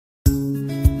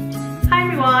Hi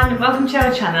everyone, welcome to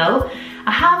our channel.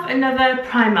 I have another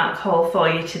Primark haul for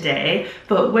you today,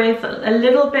 but with a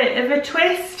little bit of a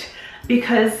twist,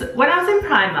 because when I was in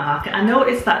Primark I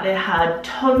noticed that they had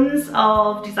tons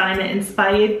of designer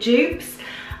inspired dupes,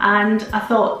 and I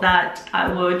thought that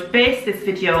I would base this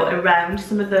video around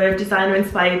some of the designer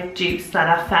inspired dupes that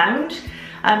I found.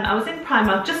 I was in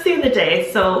Primark just the other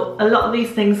day, so a lot of these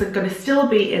things are going to still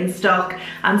be in stock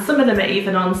and some of them are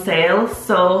even on sale,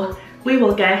 so we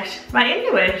will get right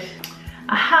into it.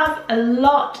 I have a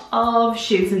lot of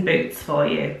shoes and boots for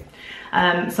you.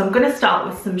 So I'm going to start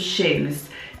with some shoes.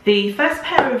 The first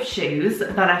pair of shoes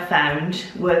that I found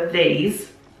were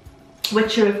these,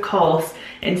 which are of course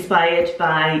inspired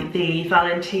by the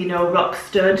Valentino Rock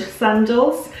Stud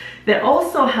sandals. They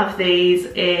also have these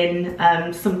in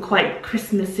some quite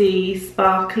Christmassy,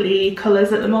 sparkly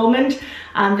colours at the moment,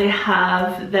 and they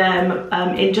have them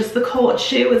in just the court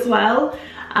shoe as well.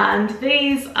 And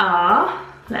these are,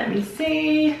 let me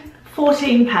see,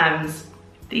 £14.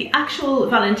 The actual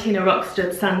Valentino Rock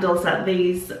Stud sandals that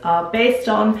these are based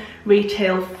on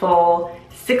retail for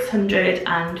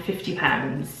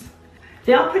 £650.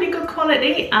 They are pretty good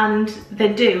quality and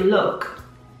they do look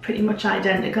pretty much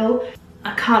identical.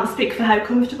 I can't speak for how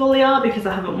comfortable they are because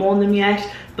I haven't worn them yet,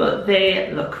 but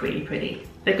they look really pretty.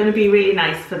 They're going to be really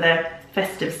nice for the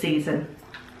festive season.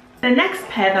 The next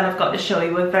pair that I've got to show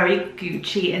you are very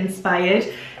Gucci inspired.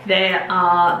 There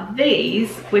are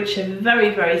these, which are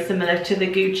very similar to the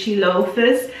Gucci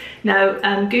loafers. Now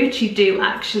Gucci do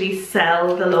actually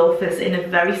sell the loafers in a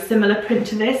very similar print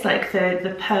to this, like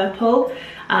the purple,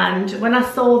 and when I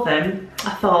saw them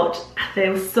I thought they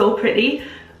were so pretty,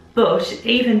 but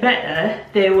even better,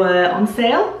 they were on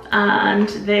sale and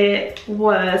they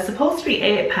were supposed to be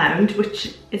 £8,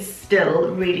 which is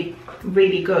still really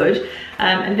good,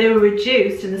 and they were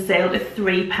reduced in the sale to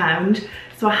 £3,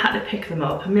 so I had to pick them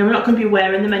up. I mean, I'm not going to be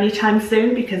wearing them anytime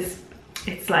soon because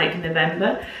it's like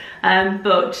November,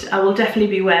 but I will definitely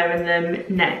be wearing them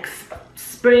next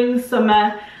spring,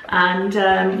 summer, and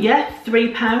yeah,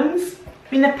 £3. I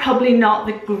mean, they're probably not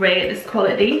the greatest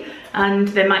quality and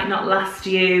they might not last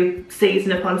you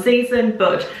season upon season,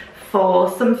 but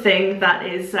for something that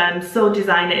is so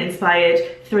designer inspired,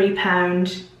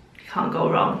 £3, you can't go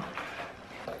wrong.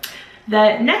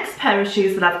 The next pair of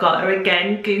shoes that I've got are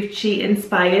again Gucci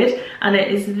inspired, and it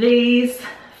is these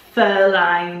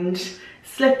fur-lined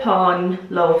slip-on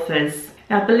loafers.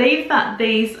 Now I believe that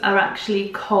these are actually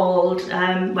called,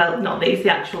 well not these, the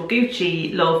actual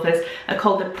Gucci loafers are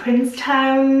called the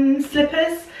Princetown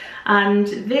slippers, and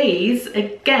these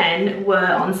again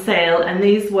were on sale, and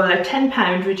these were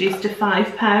 £10 reduced to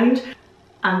 £5,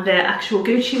 and the actual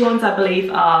Gucci ones I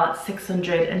believe are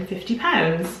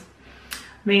 £650.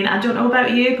 I mean, I don't know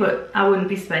about you, but I wouldn't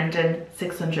be spending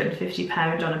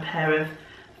 £650 on a pair of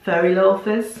furry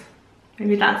loafers.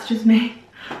 Maybe that's just me.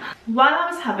 While I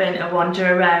was having a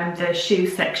wander around the shoe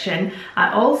section,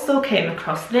 I also came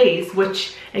across these,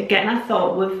 which again I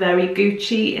thought were very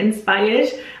Gucci inspired,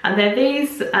 and they're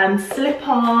these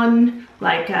slip-on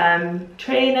like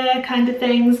trainer kind of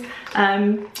things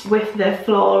with the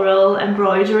floral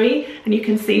embroidery, and you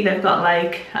can see they've got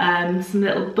like some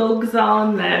little bugs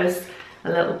on. There's a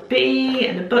little bee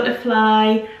and a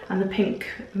butterfly and the pink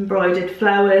embroidered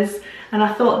flowers, and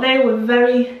I thought they were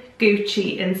very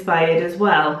Gucci inspired as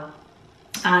well,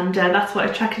 and that's what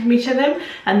attracted me to them.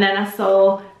 And then I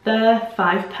saw the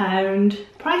 £5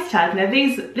 price tag. Now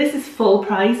this is full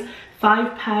price,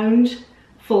 £5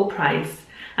 full price,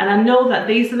 and I know that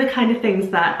these are the kind of things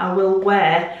that I will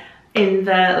wear in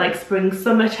the like spring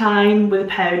summertime with a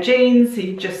pair of jeans. So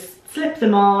you just slip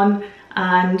them on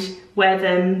and wear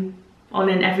them on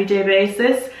an everyday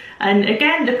basis, and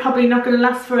again they're probably not going to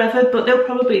last forever, but they'll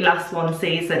probably last one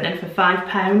season, and for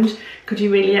 £5 could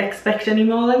you really expect any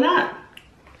more than that?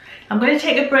 I'm going to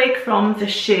take a break from the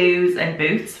shoes and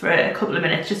boots for a couple of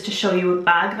minutes just to show you a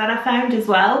bag that I found as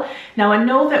well. Now I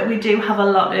know that we do have a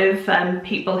lot of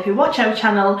people who watch our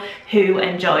channel who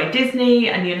enjoy Disney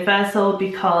and Universal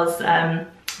because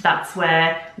that's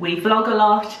where we vlog a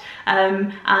lot,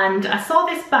 and I saw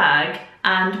this bag,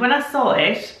 and when I saw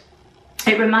it,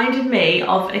 it reminded me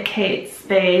of a Kate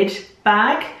Spade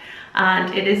bag,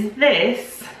 and it is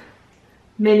this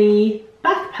mini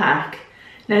backpack.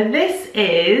 Now this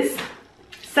is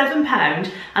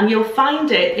 £7 and you'll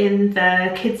find it in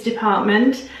the kids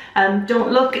department.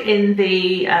 Don't look in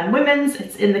the women's,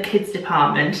 it's in the kids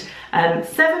department.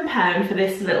 £7 for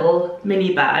this little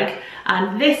mini bag,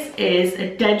 and this is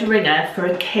a dead ringer for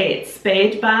a Kate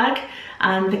Spade bag,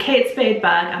 and the Kate Spade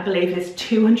bag I believe is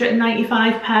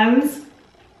 £295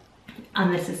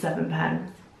 and this is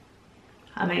 £7.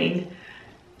 I mean,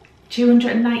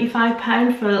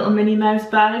 £295 for a little Minnie Mouse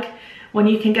bag, when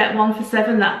you can get one for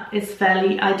 £7 that is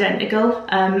fairly identical.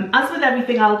 As with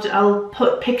everything, I'll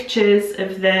put pictures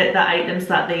of the items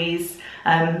that these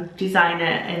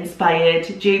designer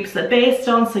inspired dupes are based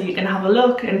on, so you can have a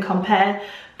look and compare.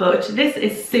 But this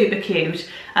is super cute.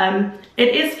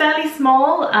 It is fairly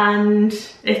small and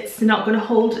it's not going to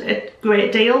hold a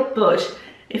great deal, but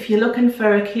if you're looking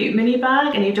for a cute mini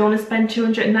bag and you don't want to spend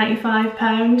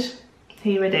 £295,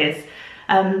 here it is.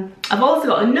 I've also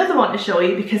got another one to show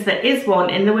you because there is one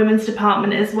in the women's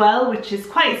department as well, which is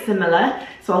quite similar,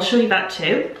 so I'll show you that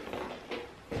too.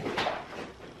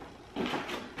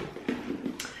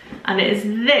 And it is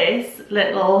this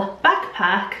little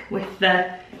backpack with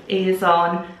the ears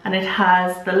on, and it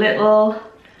has the little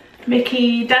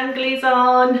Mickey danglies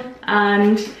on,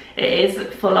 and it is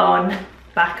full on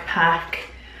backpack.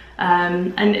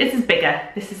 And this is bigger.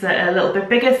 This is a little bit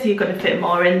bigger, so you're going to fit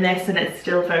more in this, and it's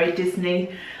still very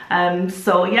Disney.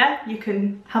 So yeah, you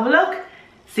can have a look,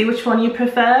 see which one you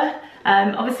prefer.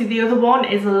 Obviously the other one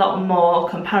is a lot more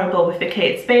comparable with the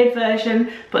Kate Spade version,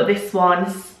 but this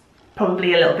one's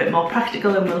probably a little bit more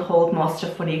practical and will hold more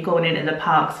stuff when you're going into the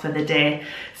parks for the day.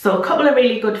 So a couple of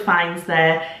really good finds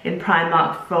there in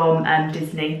Primark from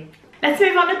Disney. Let's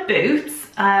move on to boots.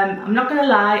 I'm not going to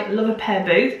lie, I love a pair of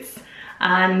boots.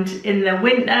 And in the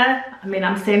winter, I mean,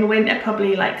 I'm saying winter,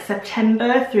 probably like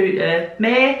September through to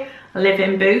May, I live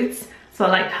in boots, so I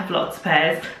like to have lots of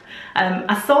pairs.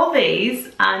 I saw these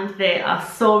and they are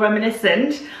so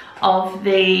reminiscent of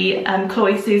the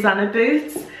Chloe Susanna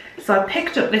boots. So I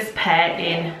picked up this pair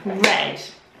in red.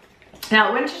 Now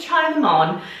I went to try them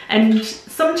on, and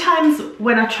sometimes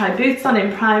when I try boots on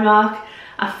in Primark,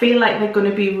 I feel like they're going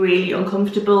to be really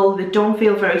uncomfortable. They don't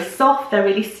feel very soft, they're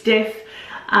really stiff.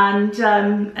 And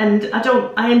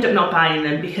I end up not buying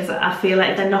them because I feel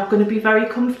like they're not going to be very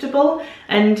comfortable,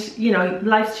 and you know,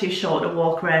 life's too short to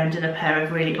walk around in a pair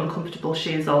of really uncomfortable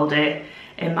shoes all day,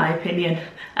 in my opinion.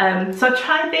 So I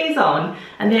tried these on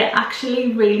and they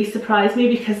actually really surprised me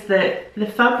because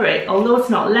the fabric, although it's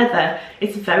not leather,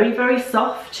 it's very, very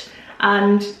soft,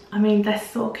 and I mean, they're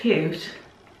so cute.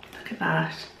 Look at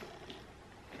that.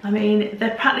 I mean,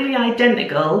 they're practically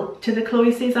identical to the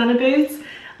Chloe Susanna boots.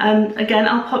 Again,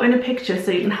 I'll pop in a picture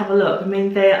so you can have a look. I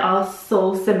mean, they are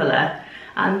so similar.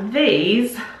 And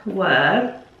these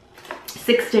were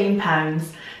 £16.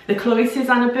 The Chloe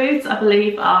Susanna boots, I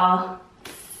believe, are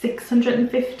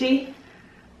 650,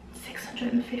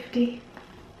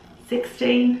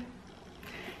 16.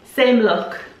 Same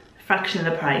look, fraction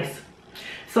of the price.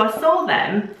 So I saw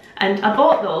them and I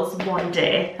bought those one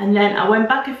day, and then I went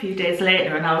back a few days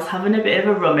later and I was having a bit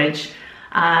of a rummage,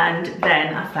 and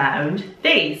then I found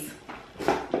these.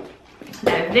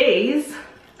 Now these,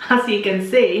 as you can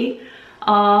see,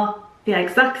 are the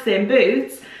exact same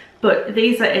boots, but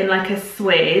these are in like a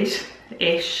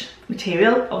suede-ish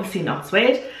material, obviously not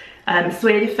suede,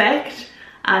 suede effect,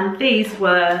 and these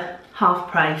were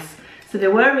half price. So they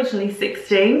were originally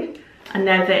 16 and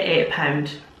now they're £8.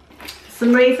 For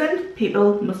some reason,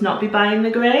 people must not be buying the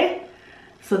grey,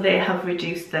 so they have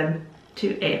reduced them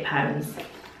to £8.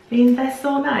 I mean, they're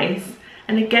so nice,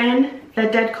 and again,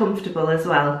 they're dead comfortable as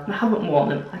well. I haven't worn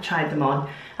them, I tried them on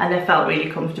and they felt really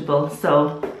comfortable,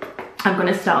 so I'm going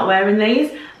to start wearing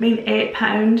these. I mean,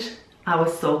 £8, I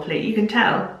was so pleased. You can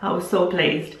tell I was so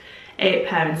pleased.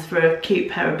 £8 for a cute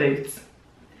pair of boots.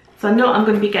 So I know I'm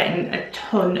going to be getting a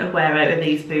ton of wear out of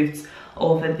these boots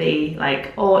over the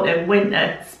like autumn,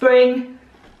 winter, spring,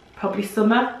 probably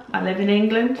summer. I live in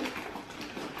England.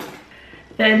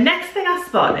 The next thing I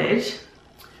spotted,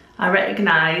 I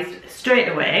recognised straight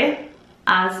away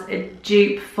as a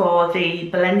dupe for the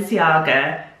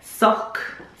Balenciaga sock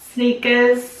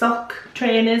sneakers, sock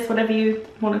trainers, whatever you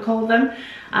want to call them,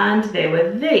 and they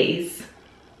were these.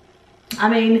 I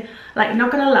mean, like,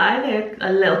 not gonna lie, they're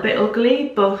a little bit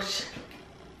ugly, but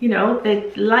you know, they're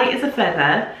light as a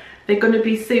feather, they're gonna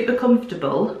be super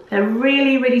comfortable, they're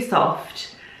really, really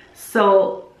soft.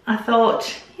 So I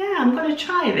thought, yeah, I'm gonna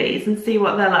try these and see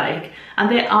what they're like, and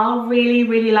they are really,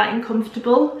 really light and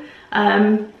comfortable.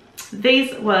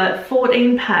 These were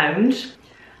 £14,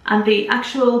 and the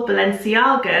actual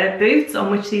Balenciaga boots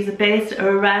on which these are based are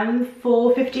around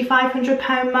 £450,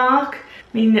 £500 mark. I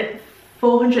mean,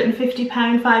 £450,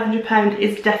 £500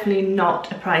 is definitely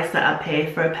not a price that I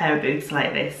pay for a pair of boots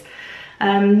like this.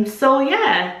 So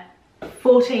yeah,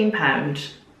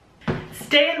 £14.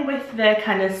 Staying with the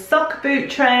kind of sock boot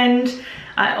trend,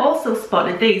 I also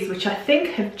spotted these, which I think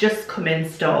have just come in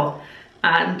store.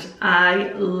 and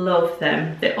I love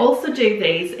them. They also do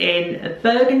these in a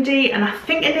burgundy and I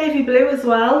think a navy blue as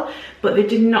well, but they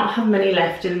did not have many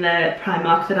left in the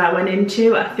Primark that I went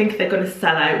into. I think they're going to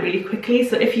sell out really quickly,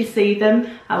 so if you see them,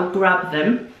 I would grab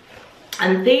them.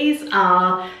 And these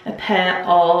are a pair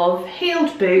of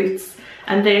heeled boots,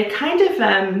 and they're kind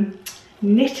of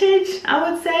knitted,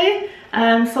 I would say.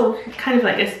 So kind of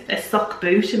like a sock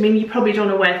boot. I mean, you probably don't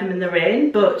want to wear them in the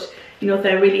rain, but you know,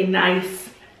 they're really nice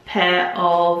pair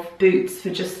of boots for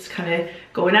just kind of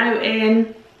going out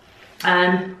in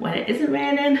when it isn't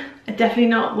raining, definitely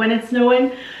not when it's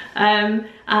snowing.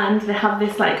 And they have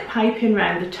this like piping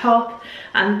around the top,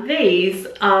 and these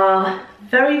are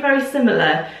very, very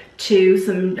similar to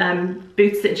some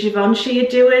boots that Givenchy are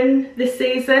doing this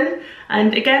season.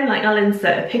 And again, like, I'll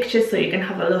insert a picture so you can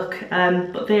have a look,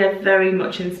 but they are very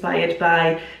much inspired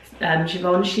by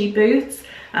Givenchy boots,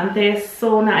 and they're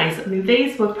so nice. I mean,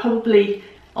 these were probably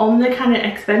on the kind of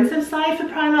expensive side for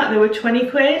Primark. They were 20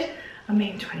 quid. I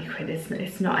mean, 20 quid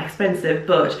it's not expensive,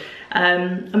 but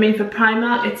I mean, for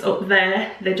Primark it's up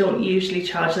there. They don't usually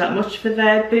charge that much for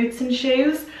their boots and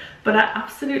shoes, but I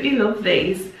absolutely love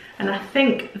these, and I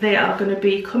think they are going to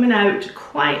be coming out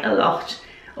quite a lot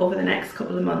over the next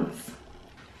couple of months.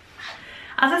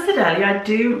 As I said earlier, I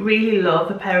do really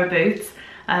love a pair of boots,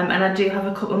 and I do have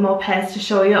a couple more pairs to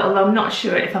show you, although I'm not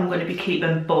sure if I'm going to be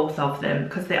keeping both of them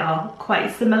because they are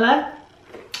quite similar.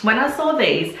 When I saw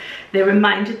these, they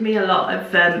reminded me a lot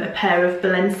of a pair of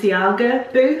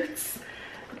Balenciaga boots.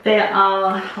 They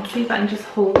are, I'll see if I can just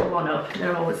hold one up,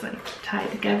 they're always like tied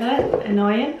together,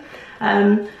 annoying.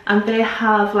 And they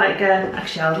have like a,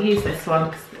 actually I'll use this one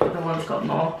because the other one's got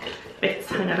more bits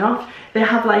hanging off. They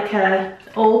have like a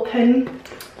open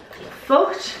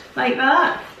foot like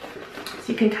that,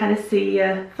 so you can kind of see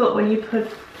your foot when you put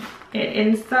it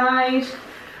inside.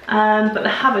 But they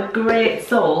have a great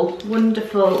sole,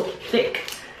 wonderful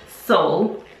thick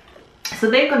sole, so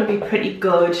they're going to be pretty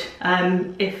good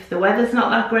if the weather's not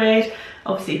that great,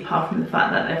 obviously apart from the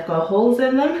fact that they've got holes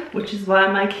in them, which is why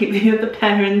I might keep the other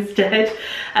pair instead.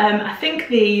 I think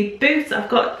the boots, I've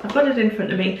got it in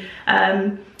front of me,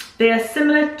 they are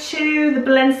similar to the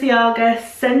Balenciaga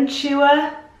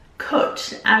Sentua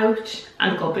cut out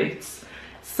ankle boots.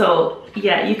 So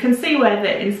yeah, you can see where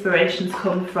the inspirations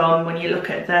come from when you look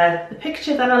at the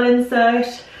picture that I'll insert,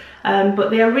 but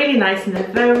they are really nice and they're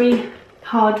very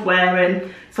hard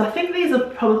wearing, so I think these will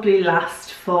probably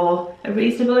last for a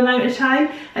reasonable amount of time,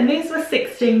 and these were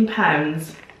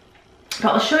 £16. But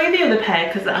I'll show you the other pair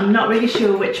because I'm not really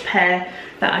sure which pair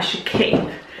that I should keep.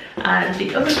 And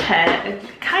the other pair are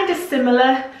kind of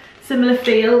similar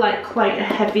feel, like quite a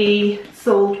heavy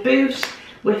soled boot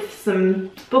with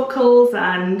some buckles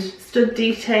and stud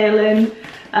detailing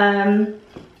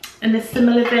in a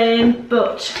similar vein,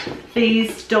 but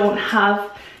these don't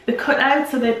have the cutout,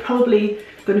 so they're probably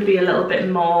going to be a little bit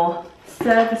more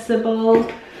serviceable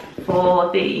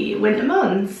for the winter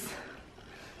months.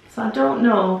 So I don't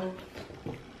know.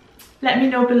 Let me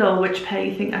know below which pair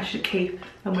you think I should keep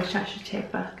and which I should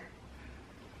take back.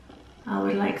 I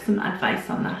would like some advice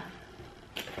on that.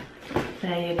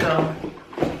 There you go.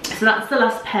 So that's the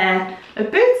last pair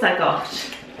of boots I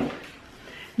got.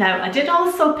 Now, I did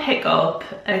also pick up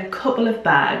a couple of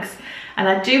bags, and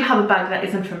I do have a bag that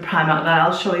isn't from Primark that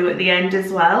I'll show you at the end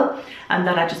as well, and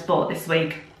that I just bought this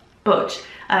week. But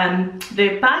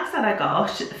the bags that I got,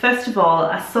 first of all,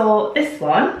 I saw this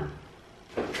one,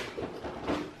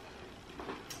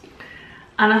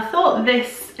 and I thought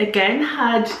this again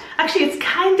had, actually it's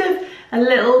kind of a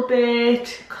little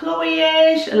bit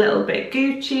Chloe-ish, a little bit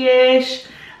Gucci-ish,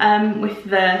 with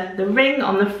the ring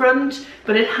on the front,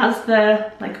 but it has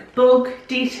the like bug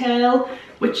detail,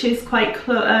 which is quite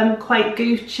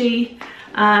Gucci,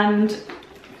 and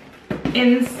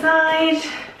inside it's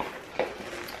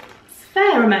a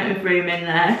fair amount of room in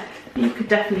there. You could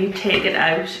definitely take it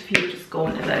out if you just go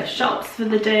into the shops for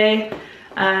the day,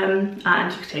 and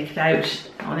you could take it out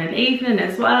on an evening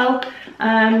as well.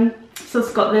 So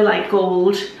it's got the like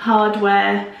gold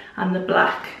hardware and the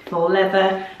black faux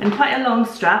leather and quite a long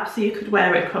strap, so you could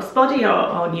wear it crossbody or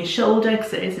on your shoulder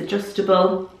because it is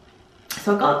adjustable.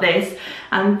 So I got this,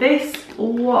 and this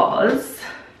was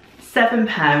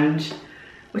 £7,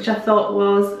 which I thought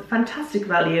was fantastic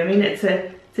value. I mean, it's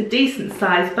a decent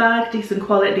size bag, decent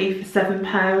quality for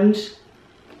 £7.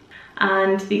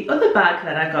 And the other bag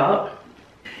that I got,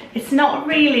 it's not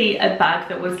really a bag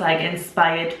that was like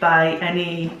inspired by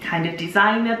any kind of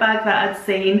designer bag that I'd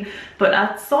seen, but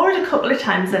I saw it a couple of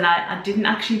times and I didn't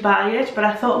actually buy it, but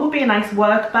I thought it would be a nice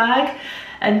work bag.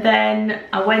 and then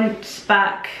I went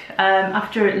back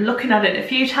after looking at it a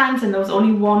few times and there was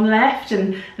only one left,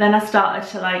 and then I started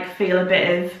to like feel a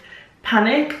bit of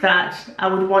panic that I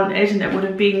would want it and it would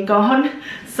have been gone,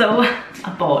 so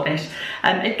I bought it.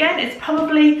 Again, it's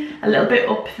probably a little bit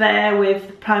up there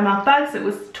with Primark bags. It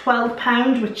was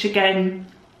 £12, which again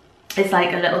is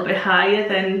like a little bit higher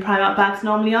than Primark bags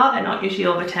normally are. They're not usually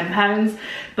over £10,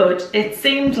 but it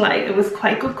seemed like it was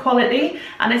quite good quality,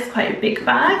 and it's quite a big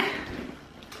bag.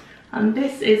 And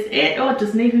this is it. Oh, it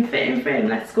doesn't even fit in frame.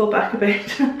 Let's go back a bit.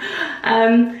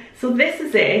 So this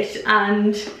is it,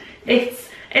 and it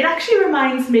actually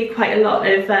reminds me quite a lot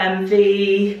of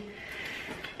the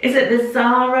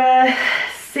Zara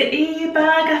City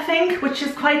bag, I think, which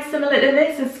is quite similar to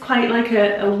this. It's quite like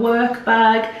a work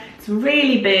bag. It's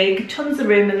really big, tons of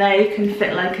room in there. You can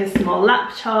fit like a small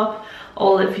laptop,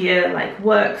 all of your like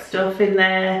work stuff in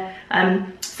there.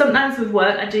 Sometimes with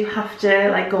work I do have to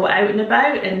like go out and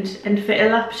about and fit a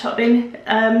laptop in,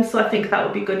 so I think that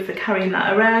would be good for carrying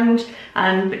that around,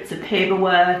 and bits of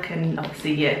paperwork, and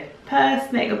obviously your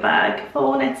purse, makeup bag,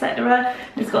 phone, etc.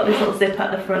 It's got this little zip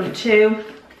at the front too.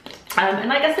 And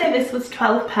like I say, this was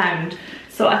 £12,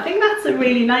 so I think that's a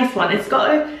really nice one. It's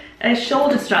got a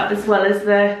shoulder strap as well as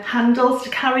the handles to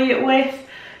carry it with,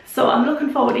 so I'm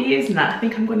looking forward to using that. I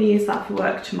think I'm going to use that for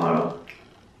work tomorrow.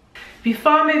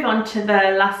 Before I move on to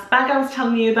the last bag I was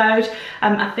telling you about,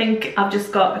 I think I've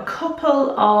just got a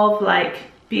couple of like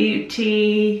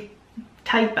beauty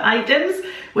type items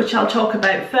which I'll talk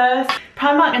about first.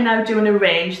 Primark are now doing a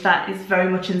range that is very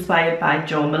much inspired by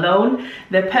Jo Malone.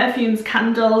 The perfumes,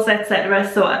 candles, etc.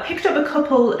 So I picked up a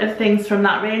couple of things from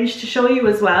that range to show you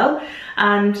as well.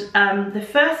 And the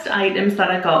first items that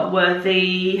I got were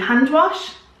the hand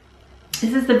wash.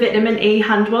 This is the vitamin E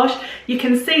hand wash. You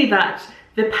can see that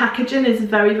the packaging is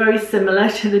very, very similar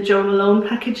to the Jo Malone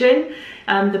packaging.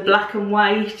 The black and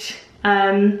white,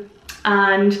 and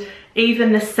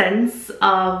even the scents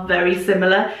are very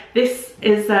similar. This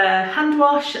is a hand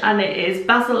wash, and it is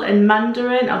basil and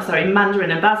mandarin, oh sorry, mandarin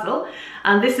and basil.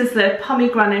 And this is the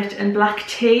pomegranate and black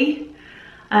tea.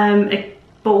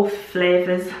 Both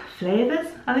flavours,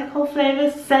 are they called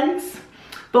flavours? Scents?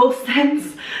 Both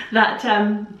scents that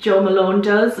Jo Malone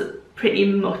does pretty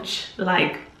much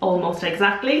like almost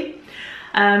exactly.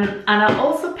 And I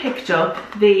also picked up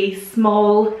the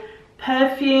small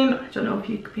perfume. I don't know if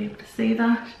you could be able to see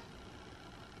that.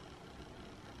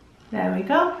 There we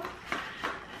go.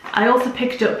 I also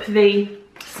picked up the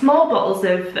small bottles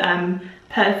of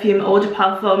perfume, eau de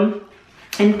parfum,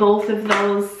 in both of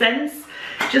those scents,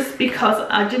 just because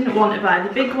I didn't want to buy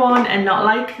the big one and not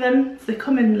like them. So they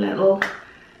come in little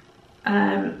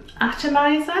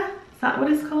atomizer, is that what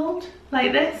it's called?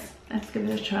 Like this. Let's give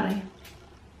it a try.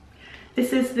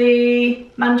 This is the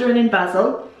mandarin and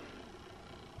basil.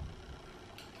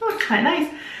 Oh, it's quite nice.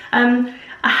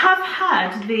 I have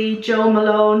had the Jo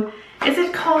Malone, is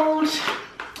it called,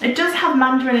 it does have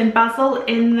mandarin and basil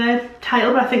in the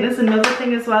title, but I think there's another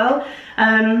thing as well.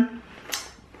 And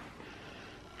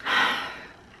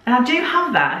I do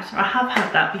have that, or I have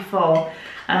had that before.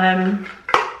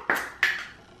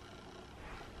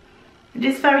 It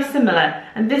is very similar,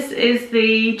 and this is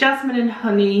the jasmine and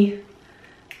honey.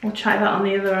 We'll try that on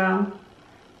the other arm.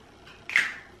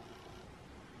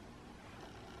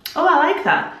 Oh, I like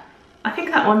that. I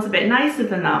think that one's a bit nicer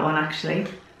than that one actually.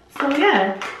 So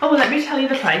yeah. Oh, let me tell you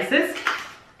the prices.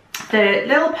 The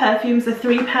little perfumes are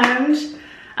 £3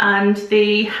 and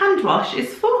the hand wash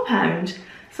is £4.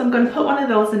 So I'm going to put one of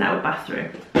those in our bathroom.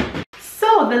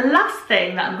 So the last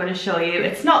thing that I'm going to show you,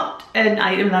 it's not an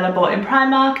item that I bought in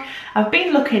Primark. I've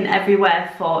been looking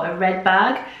everywhere for a red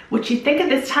bag, which you'd think at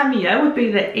this time of year would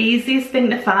be the easiest thing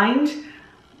to find.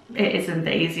 It isn't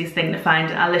the easiest thing to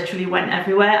find. I literally went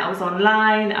everywhere. I was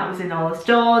online, I was in all the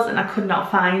stores, and I could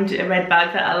not find a red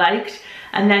bag that I liked.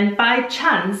 And then by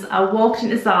chance, I walked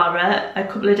into Zara a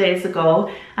couple of days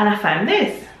ago and I found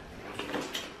this.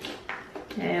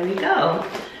 There we go.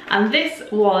 And this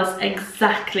was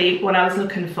exactly what I was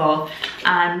looking for.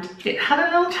 And it had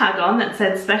a little tag on that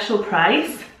said special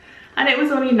price, and it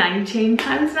was only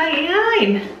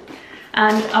 £19.99.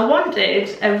 And I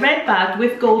wanted a red bag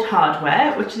with gold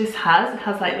hardware, which this has. It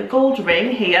has like the gold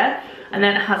ring here, and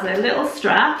then it has a little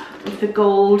strap with the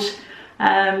gold,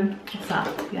 what's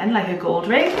that, again, like a gold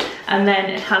ring. And then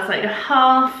it has like a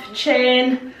half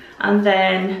chain, and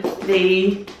then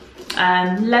the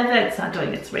leather, I don't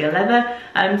think it's real leather,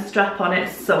 strap on it,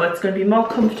 so it's going to be more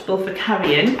comfortable for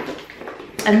carrying.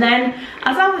 And then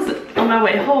as I was on my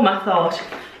way home, I thought,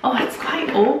 oh, it's quite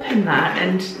open that,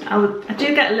 and I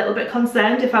do get a little bit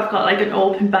concerned if I've got like an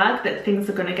open bag that things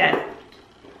are going to get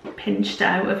pinched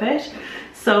out of it.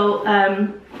 So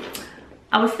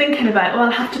I was thinking about, well,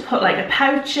 I'll have to put like a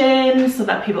pouch in so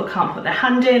that people can't put their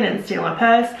hand in and steal my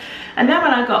purse. And then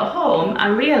when I got home, I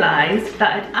realised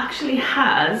that it actually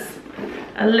has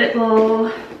a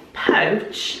little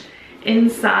pouch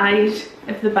inside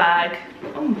of the bag.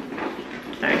 Oh,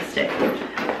 it's very stiff.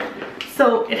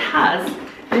 So it has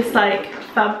this like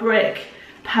fabric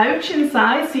pouch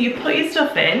inside, so you put your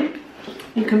stuff in,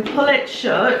 you can pull it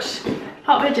shut,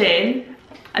 pop it in,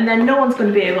 and then no one's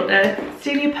going to be able to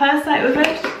steal your purse out of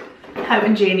it. How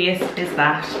ingenious is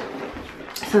that?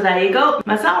 So there you go,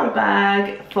 my Zara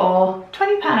bag for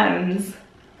 £20.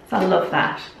 So I love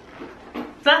that.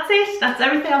 So that's it, that's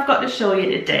everything I've got to show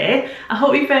you today. I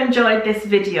hope you've enjoyed this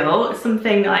video,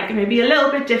 something like maybe a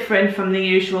little bit different from the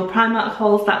usual Primark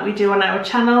hauls that we do on our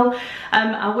channel.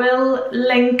 I will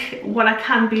link what I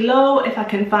can below if I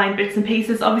can find bits and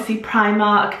pieces. Obviously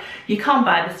Primark, you can't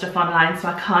buy the stuff online, so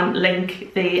I can't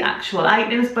link the actual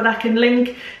items, but I can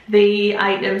link the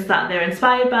items that they're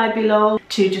inspired by below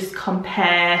to just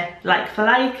compare like for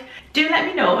like. Do let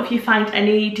me know if you find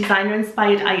any designer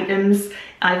inspired items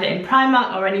either in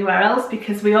Primark or anywhere else,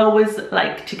 because we always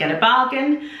like to get a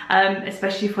bargain,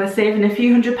 especially if we're saving a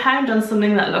few £100 on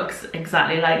something that looks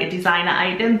exactly like a designer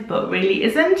item but really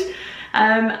isn't.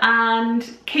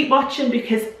 And keep watching,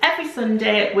 because every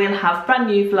Sunday we'll have brand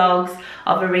new vlogs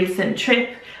of a recent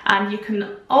trip. And you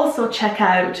can also check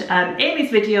out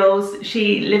Amy's videos.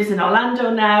 She lives in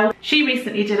Orlando now. She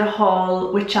recently did a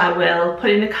haul which I will put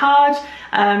in a card,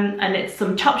 and it's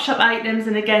some Topshop items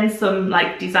and again some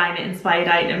like designer inspired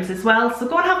items as well. So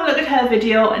go and have a look at her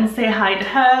video and say hi to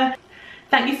her.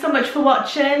 Thank you so much for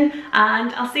watching,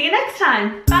 and I'll see you next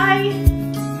time. Bye!